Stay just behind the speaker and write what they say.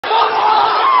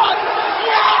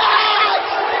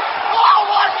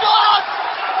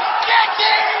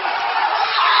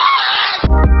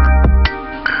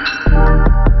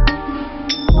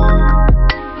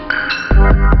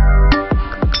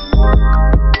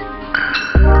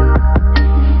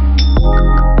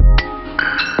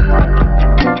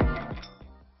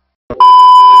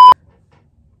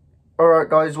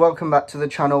guys, welcome back to the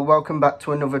channel, welcome back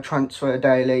to another transfer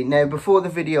daily. Now before the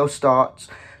video starts,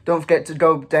 don't forget to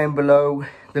go down below,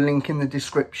 the link in the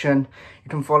description. You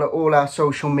can follow all our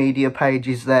social media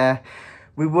pages there.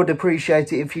 We would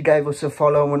appreciate it if you gave us a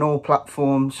follow on all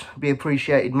platforms, be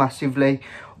appreciated massively.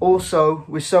 Also,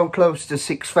 we're so close to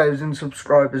 6,000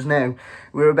 subscribers now.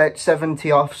 We're about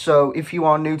 70 off, so if you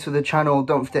are new to the channel,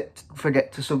 don't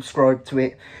forget to subscribe to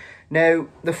it. Now,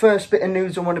 the first bit of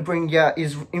news I want to bring you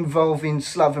is involving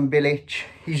Bilic.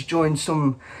 He's joined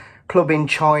some club in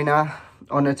China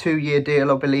on a 2-year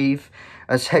deal, I believe,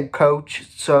 as head coach.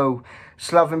 So,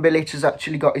 Bilic has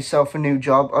actually got himself a new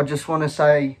job. I just want to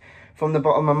say, from the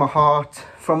bottom of my heart,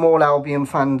 from all Albion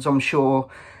fans, I'm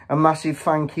sure, a massive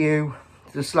thank you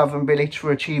to Bilic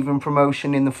for achieving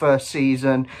promotion in the first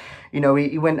season. You know,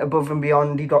 he went above and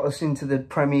beyond. He got us into the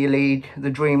Premier League, the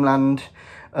Dreamland.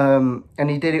 And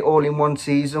he did it all in one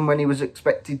season when he was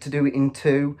expected to do it in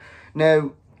 2.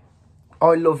 Now,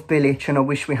 I love Bilic and I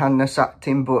wish we hadn't sacked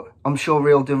him, but I'm sure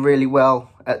he'll do really well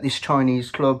at this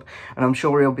Chinese club, and I'm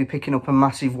sure he'll be picking up a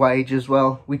massive wage as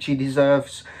well, which he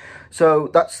deserves. So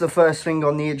that's the first thing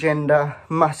on the agenda.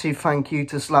 Massive thank you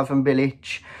to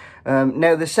Bilic.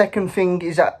 Now the second thing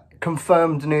is that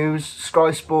confirmed news.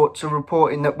 Sky Sports are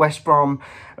reporting that West Brom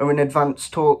are in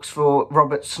advanced talks for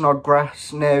Robert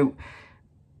Snodgrass. Now,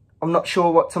 I'm not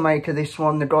sure what to make of this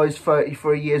one. The guy's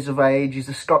 33 years of age. He's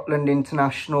a Scotland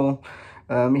international.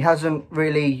 He hasn't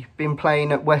really been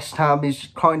playing at West Ham. He's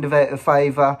kind of out of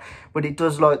favour. But it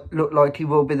does look like he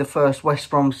will be the first West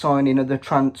Brom signing of the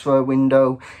transfer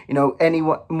window. You know, any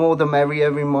more the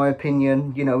merrier, in my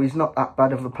opinion. You know, he's not that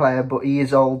bad of a player, but he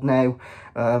is old now.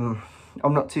 I'm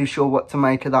not too sure what to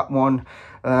make of that one.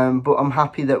 But I'm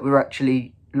happy that we're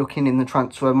actually looking in the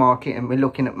transfer market and we're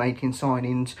looking at making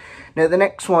signings. Now the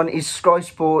next one is Sky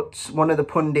Sports. One of the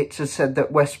pundits has said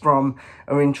that West Brom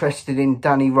are interested in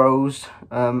Danny Rose,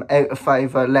 out of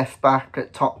favour left back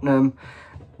at Tottenham.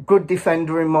 Good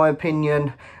defender in my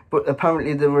opinion, but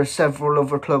apparently there were several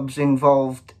other clubs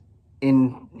involved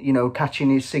in, you know, catching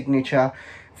his signature.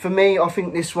 For me, I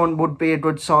think this one would be a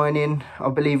good signing. I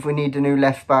believe we need a new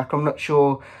left back. I'm not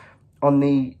sure on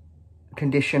the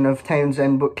condition of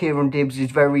Townsend, but Kieran Gibbs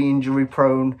is very injury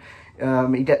prone.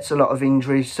 He gets a lot of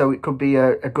injuries, so it could be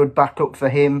a good backup for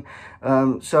him.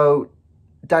 So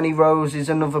Danny Rose is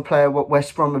another player what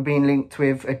West Brom are being linked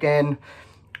with. Again,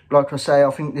 like I say,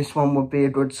 I think this one would be a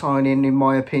good signing in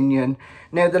my opinion.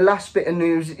 Now the last bit of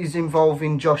news is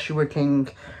involving Joshua King.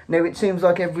 Now it seems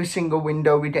like every single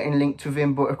window we're getting linked with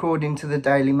him, but according to the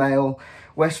Daily Mail,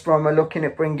 West Brom are looking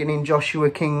at bringing in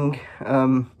Joshua King,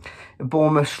 a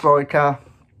Bournemouth striker.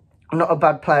 Not a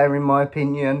bad player in my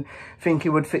opinion. I think he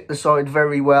would fit the side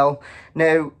very well.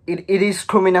 Now, it is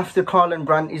coming after Carlin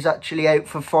Brandt is actually out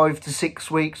for 5 to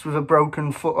 6 weeks with a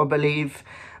broken foot, I believe.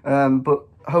 But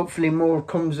hopefully more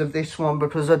comes of this one,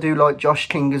 because I do like Josh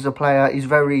King as a player. He's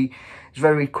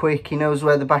very quick. He knows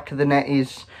where the back of the net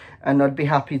is, and I'd be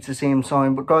happy to see him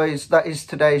sign. But guys, that is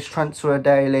today's Transfer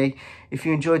Daily. If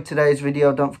you enjoyed today's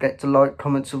video, don't forget to like,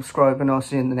 comment, subscribe, and I'll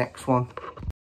see you in the next one.